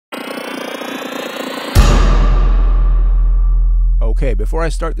Okay, before I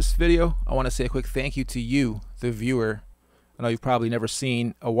start this video, I want to say a quick thank you to you, the viewer. I know you've probably never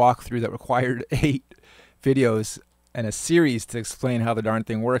seen a walkthrough that required 8 videos and a series to explain how the darn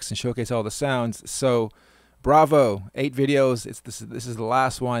thing works and showcase all the sounds. So, bravo, 8 videos. This is the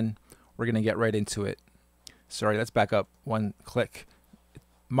last one. We're going to get right into it. Sorry, let's back up one click.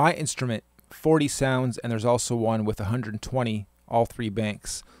 My instrument, 40 sounds, and there's also one with 120, all 3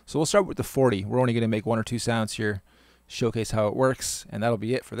 banks. So we'll start with the 40. We're only going to make 1 or 2 sounds here, showcase how it works, and that'll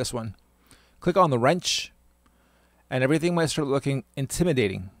be it for this one. Click on the wrench, and everything might start looking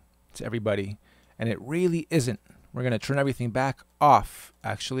intimidating to everybody, and it really isn't. We're going to turn everything back off,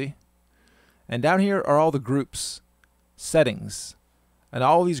 actually. And down here are all the groups, settings, and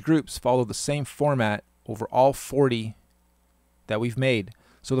all these groups follow the same format over all 40 that we've made.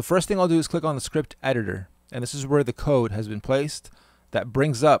 So the first thing I'll do is click on the script editor, and this is where the code has been placed that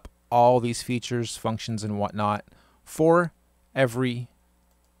brings up all these features, functions, and whatnot for every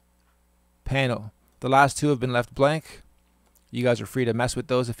panel. The last 2 have been left blank. You guys are free to mess with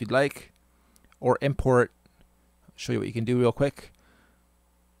those if you'd like, or import. I'll show you what you can do real quick.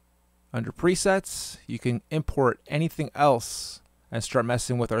 Under presets, you can import anything else and start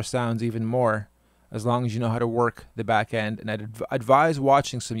messing with our sounds even more, as long as you know how to work the back end. And I'd advise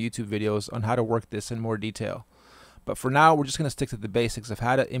watching some YouTube videos on how to work this in more detail. But for now, we're just going to stick to the basics of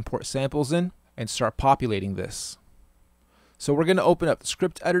how to import samples in and start populating this. So we're going to open up the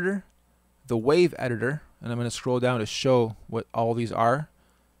script editor, the wave editor, and I'm going to scroll down to show what all these are.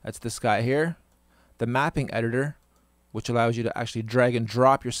 That's this guy here. The mapping editor, which allows you to actually drag and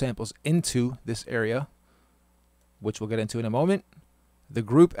drop your samples into this area, which we'll get into in a moment. The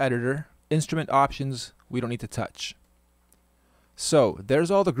group editor, instrument options, we don't need to touch. So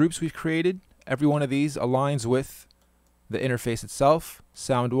there's all the groups we've created. Every one of these aligns with the interface itself.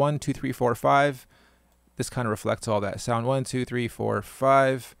 Sound 1, 2, 3, 4, 5. This kind of reflects all that. Sound 1, 2, 3, 4,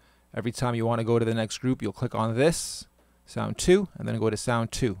 5. Every time you want to go to the next group, you'll click on this, sound 2, and then go to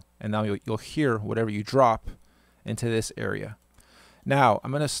sound 2. And now you'll hear whatever you drop into this area. Now,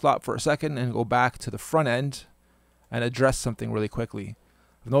 I'm going to stop for a second and go back to the front end and address something really quickly.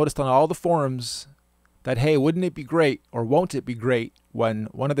 I've noticed on all the forums that, hey, wouldn't it be great, or won't it be great, when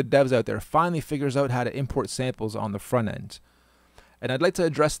one of the devs out there finally figures out how to import samples on the front end? And I'd like to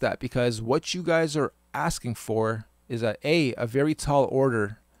address that, because what you guys are asking for is a very tall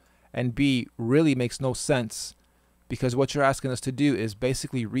order, and B, really makes no sense, because what you're asking us to do is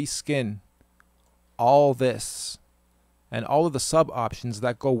basically reskin all this and all of the sub options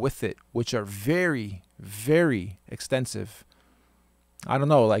that go with it, which are very, very extensive. I don't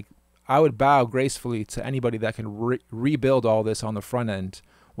know, like, I would bow gracefully to anybody that can rebuild all this on the front end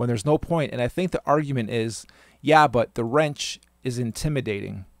when there's no point. And I think the argument is, yeah, but the wrench is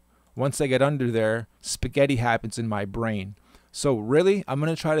intimidating. Once I get under there, spaghetti happens in my brain. So really, I'm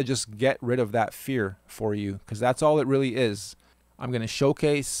going to try to just get rid of that fear for you, because that's all it really is. I'm going to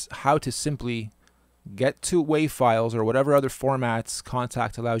showcase how to simply get to WAV files or whatever other formats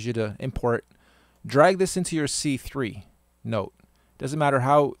Kontakt allows you to import. Drag this into your C3 note. Doesn't matter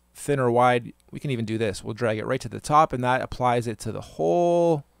how thin or wide, we can even do this. We'll drag it right to the top, and that applies it to the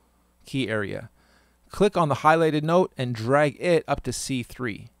whole key area. Click on the highlighted note and drag it up to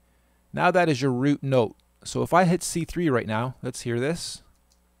C3. Now that is your root note. So if I hit C3 right now, let's hear this.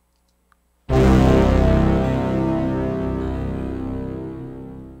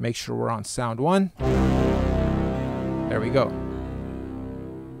 Make sure we're on sound 1. There we go.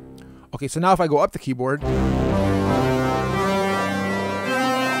 Okay, so now if I go up the keyboard,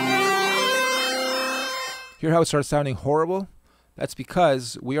 hear how it starts sounding horrible? That's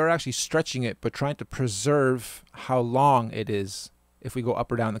because we are actually stretching it, but trying to preserve how long it is if we go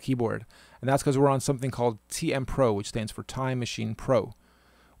up or down the keyboard. And that's because we're on something called TM Pro, which stands for Time Machine Pro.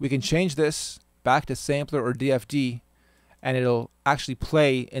 We can change this back to sampler or DFD, and it'll actually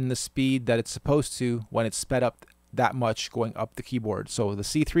play in the speed that it's supposed to when it's sped up that much going up the keyboard. So the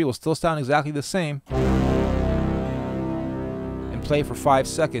C3 will still sound exactly the same and play for 5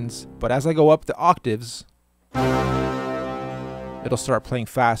 seconds, but as I go up the octaves, it'll start playing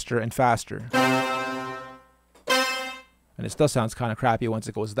faster and faster. And it still sounds kind of crappy once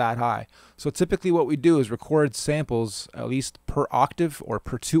it goes that high. So typically what we do is record samples at least per octave or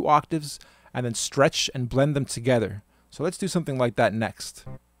per 2 octaves, and then stretch and blend them together. So let's do something like that next.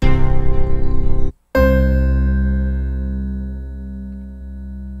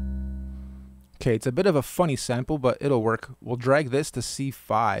 Okay, it's a bit of a funny sample, but it'll work. We'll drag this to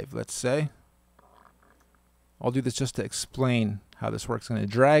C5, let's say. I'll do this just to explain how this works. I'm going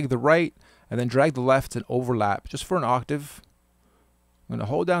to drag the right and then drag the left and overlap just for an octave. I'm going to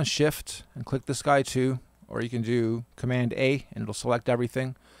hold down Shift and click this guy too, or you can do Command A and it'll select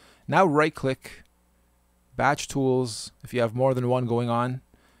everything. Now right click, batch tools if you have more than one going on,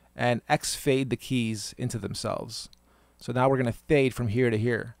 and X fade the keys into themselves. So now we're going to fade from here to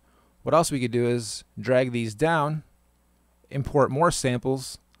here. What else we could do is drag these down, import more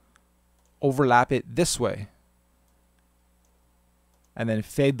samples, overlap it this way, and then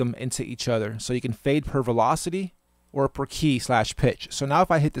fade them into each other. So you can fade per velocity or per key / pitch. So now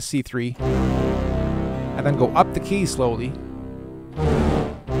if I hit the C3 and then go up the key slowly,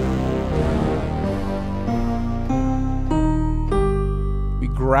 we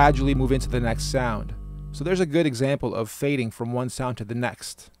gradually move into the next sound. So there's a good example of fading from one sound to the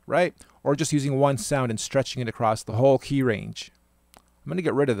next, right? Or just using one sound and stretching it across the whole key range. I'm going to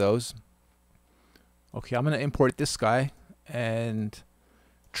get rid of those. Okay, I'm going to import this guy and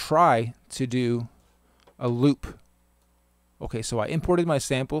try to do a loop. Okay, so I imported my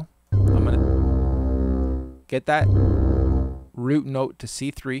sample. I'm going to get that root note to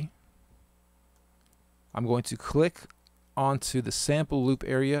C3. I'm going to click onto the sample loop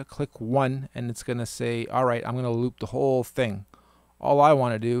area, click 1, and it's going to say, all right, I'm going to loop the whole thing. All I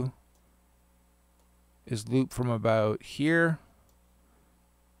want to do is loop from about here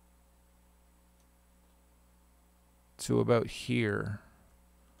to about here.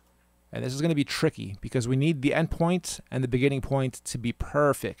 And this is going to be tricky because we need the end point and the beginning point to be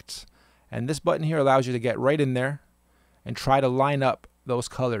perfect. And this button here allows you to get right in there and try to line up those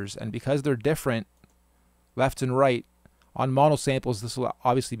colors. And because they're different, left and right, on mono samples this will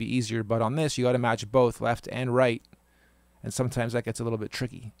obviously be easier, but on this you got to match both left and right, and sometimes that gets a little bit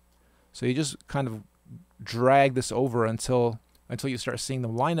tricky. So you just kind of drag this over until you start seeing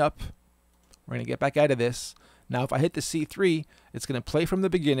them line up. We're going to get back out of this. Now if I hit the C3, it's going to play from the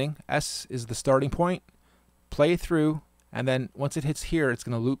beginning. S is the starting point, play through, and then once it hits here, it's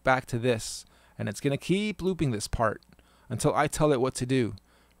going to loop back to this, and it's going to keep looping this part until I tell it what to do.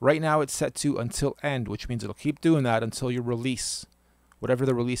 Right now it's set to until end, which means it'll keep doing that until you release, whatever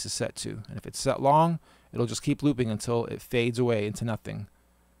the release is set to. And if it's set long, it'll just keep looping until it fades away into nothing.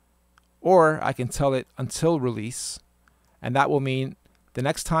 Or I can tell it until release, and that will mean the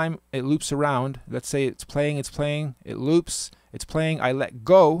next time it loops around, let's say it's playing, it loops, it's playing, I let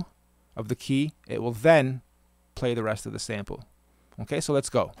go of the key, it will then play the rest of the sample. Okay, so let's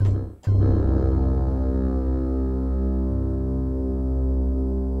go.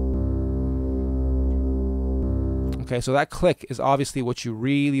 Okay, so that click is obviously what you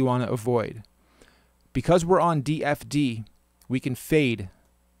really want to avoid. Because we're on DFD, we can fade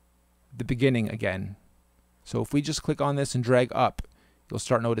the beginning again. So if we just click on this and drag up, you'll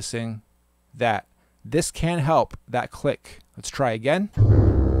start noticing that this can help that click. Let's try again.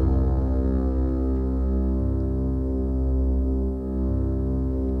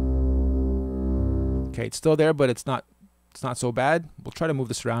 Okay, it's still there, but it's not so bad. We'll try to move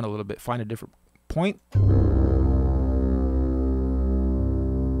this around a little bit, find a different point.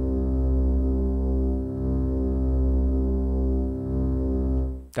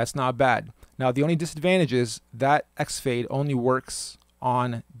 That's not bad. Now the only disadvantage is that X fade only works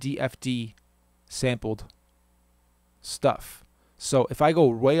on DFD sampled stuff. So if I go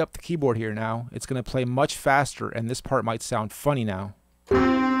way up the keyboard here now, it's going to play much faster, and this part might sound funny now.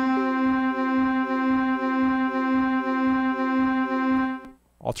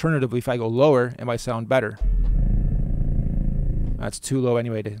 Alternatively, if I go lower, it might sound better. That's too low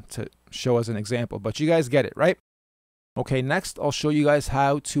anyway to show as an example, but you guys get it, right? Okay, next I'll show you guys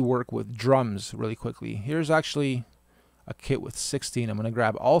how to work with drums really quickly. Here's actually a kit with 16. I'm going to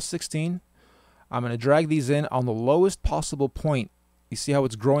grab all 16. I'm going to drag these in on the lowest possible point. You see how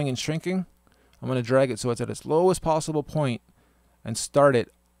it's growing and shrinking? I'm going to drag it so it's at its lowest possible point and start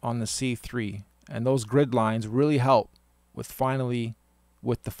it on the C3. And those grid lines really help with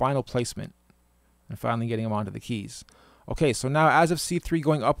the final placement and finally getting them onto the keys. Okay, so now as of C3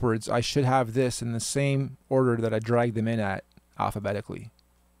 going upwards, I should have this in the same order that I dragged them in at alphabetically.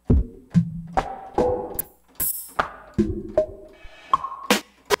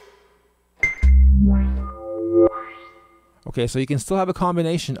 Okay, so you can still have a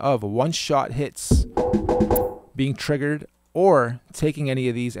combination of one-shot hits being triggered or taking any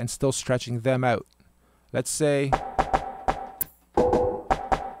of these and still stretching them out. Let's say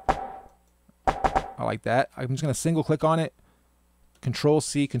I like that. I'm just going to single click on it, Control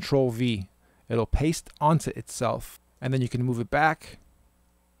C, Control V. It'll paste onto itself, and then you can move it back.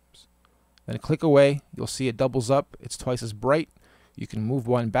 Then click away. You'll see it doubles up. It's twice as bright. You can move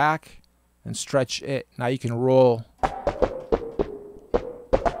one back and stretch it. Now you can roll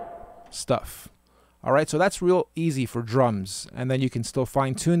stuff. All right, so that's real easy for drums, and then you can still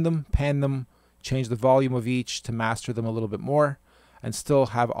fine tune them, pan them. change the volume of each to master them a little bit more, and still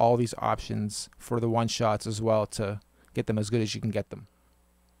have all these options for the one-shots as well to get them as good as you can get them.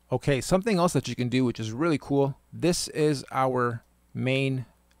 Okay, something else that you can do, which is really cool. This is our main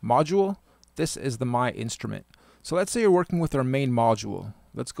module. This is the My Instrument. So let's say you're working with our main module.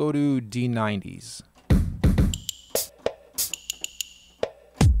 Let's go to D90s.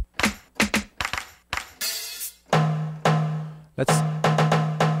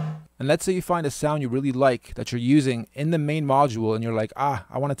 Let's say you find a sound you really like that you're using in the main module, and you're like, I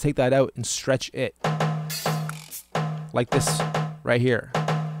want to take that out and stretch it. Like this right here.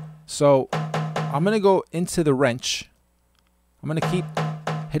 So I'm going to go into the wrench. I'm going to keep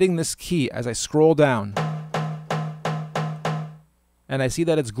hitting this key as I scroll down. And I see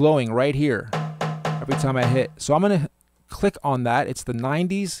that it's glowing right here every time I hit. So I'm going to click on that. It's the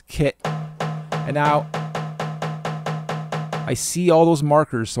 90s kit. And now I see all those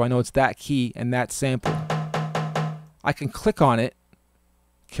markers, so I know it's that key and that sample. I can click on it,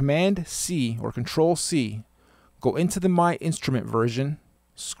 Command C or Control C, go into the My Instrument version,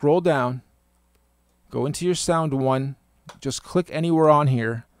 scroll down, go into your sound one, just click anywhere on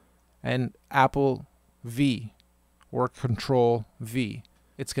here, and Apple V or Control V.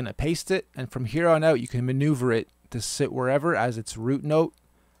 It's going to paste it, and from here on out you can maneuver it to sit wherever as its root note,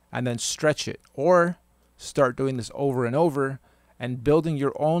 and then stretch it, or start doing this over and over and building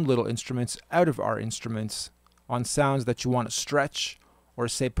your own little instruments out of our instruments on sounds that you want to stretch, or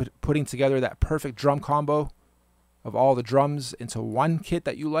say putting together that perfect drum combo of all the drums into one kit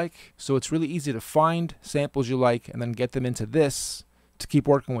that you like. So it's really easy to find samples you like and then get them into this to keep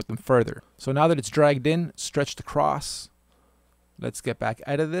working with them further. So now that it's dragged in, stretched across, let's get back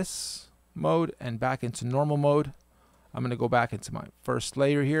out of this mode and back into normal mode. I'm going to go back into my first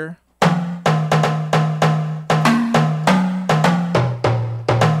layer here.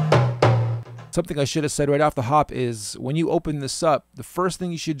 Something I should have said right off the hop is when you open this up, the first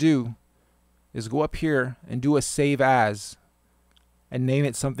thing you should do is go up here and do a save as and name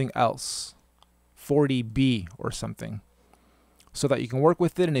it something else, 40B or something, so that you can work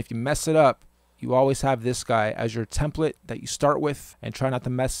with it. And if you mess it up, you always have this guy as your template that you start with, and try not to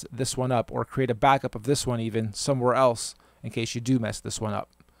mess this one up, or create a backup of this one even somewhere else in case you do mess this one up.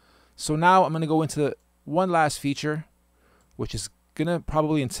 So now I'm going to go into one last feature, which is going to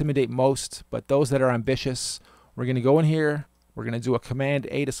probably intimidate most, but those that are ambitious, we're going to go in here, we're going to do a Command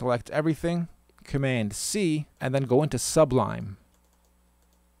A to select everything, Command C, and then go into Sublime.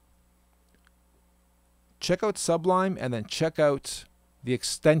 Check out Sublime, and then check out the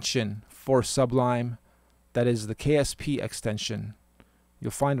extension for Sublime, that is the KSP extension.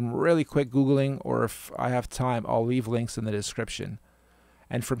 You'll find them really quick Googling, or if I have time, I'll leave links in the description.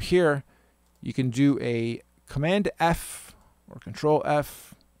 And from here, you can do a Command F or Control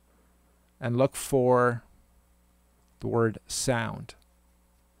F and look for the word sound.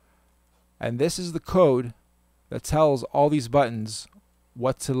 And this is the code that tells all these buttons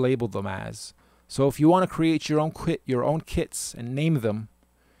what to label them as. So if you want to create your own kits and name them,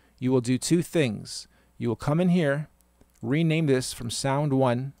 you will do two things. You will come in here, rename this from sound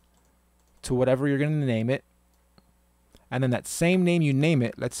 1 to whatever you're going to name it, and then that same name you name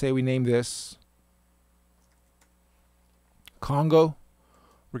it, let's say we name this Congo,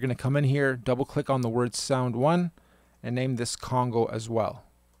 we're going to come in here, double click on the word sound 1 and name this Congo as well.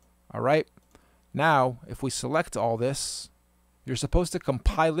 Alright, now if we select all this, you're supposed to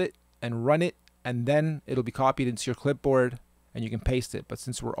compile it and run it, and then it'll be copied into your clipboard and you can paste it. But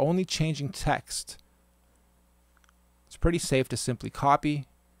since we're only changing text, it's pretty safe to simply copy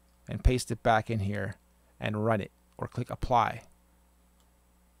and paste it back in here and run it, or click apply.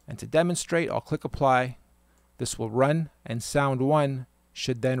 And to demonstrate, I'll click apply. This will run, and sound 1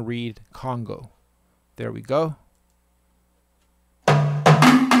 should then read Congo. There we go.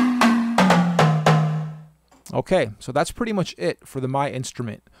 Okay, so that's pretty much it for the My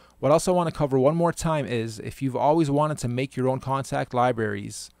Instrument. What else I want to cover one more time is, if you've always wanted to make your own Kontakt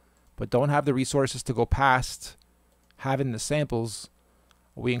libraries but don't have the resources to go past having the samples,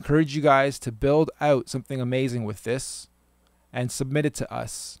 we encourage you guys to build out something amazing with this and submit it to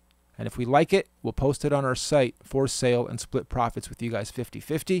us. And if we like it, we'll post it on our site for sale and split profits with you guys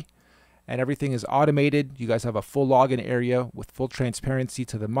 50-50. And everything is automated. You guys have a full login area with full transparency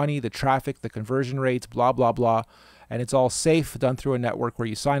to the money, the traffic, the conversion rates, blah, blah, blah. And it's all safe, done through a network where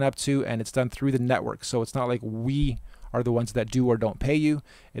you sign up to, and it's done through the network. So it's not like we are the ones that do or don't pay you.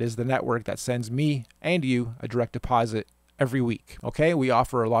 It is the network that sends me and you a direct deposit every week. Okay, we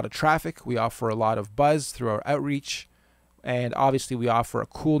offer a lot of traffic. We offer a lot of buzz through our outreach. And obviously we offer a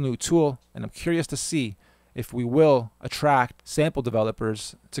cool new tool, and I'm curious to see if we will attract sample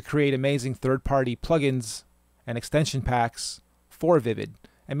developers to create amazing third-party plugins and extension packs for Vivid.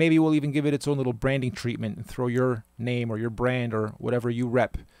 And maybe we'll even give it its own little branding treatment and throw your name or your brand or whatever you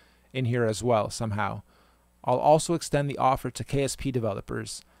rep in here as well somehow. I'll also extend the offer to KSP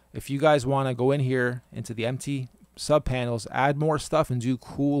developers. If you guys want to go in here into the empty sub panels, add more stuff and do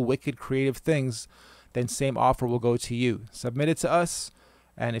cool, wicked, creative things, then same offer will go to you. Submit it to us,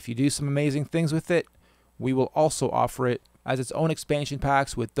 and if you do some amazing things with it, we will also offer it as its own expansion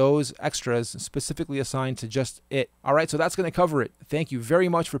packs with those extras specifically assigned to just it. All right, so that's going to cover it. Thank you very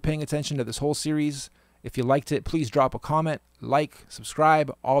much for paying attention to this whole series. If you liked it, please drop a comment, like,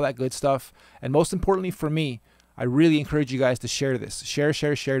 subscribe, all that good stuff. And most importantly for me, I really encourage you guys to share this. Share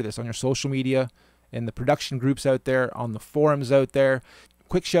this on your social media, in the production groups out there, on the forums out there.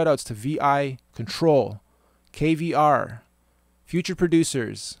 Quick shout outs to VI Control, KVR, Future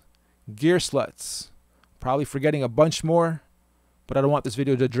Producers, Gear Sluts. Probably forgetting a bunch more, but I don't want this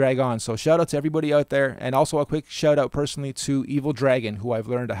video to drag on. So shout out to everybody out there, and also a quick shout out personally to Evil Dragon, who I've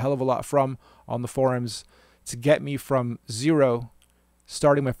learned a hell of a lot from on the forums to get me from zero,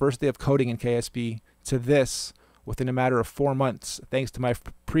 starting my first day of coding in KSP, to this within a matter of 4 months, thanks to my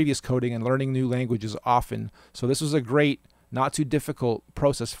previous coding and learning new languages often. So this was a great, not too difficult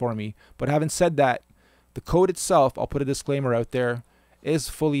process for me. But having said that, the code itself, I'll put a disclaimer out there, is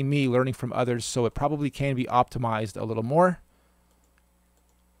fully me learning from others, so it probably can be optimized a little more.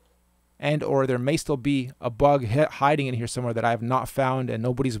 And or there may still be a bug hiding in here somewhere that I have not found and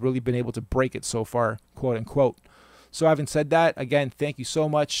nobody's really been able to break it so far, quote unquote. So having said that, again, thank you so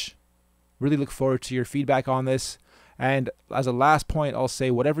much. Really look forward to your feedback on this. And as a last point, I'll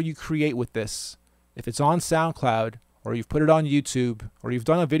say whatever you create with this, if it's on SoundCloud or you've put it on YouTube or you've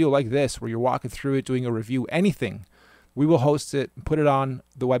done a video like this where you're walking through it, doing a review, anything, we will host it and put it on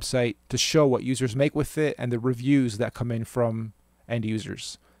the website to show what users make with it and the reviews that come in from end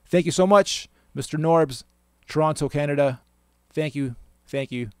users. Thank you so much, Mr. Norbs, Toronto, Canada. Thank you,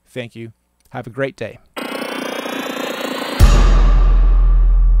 thank you, thank you. Have a great day.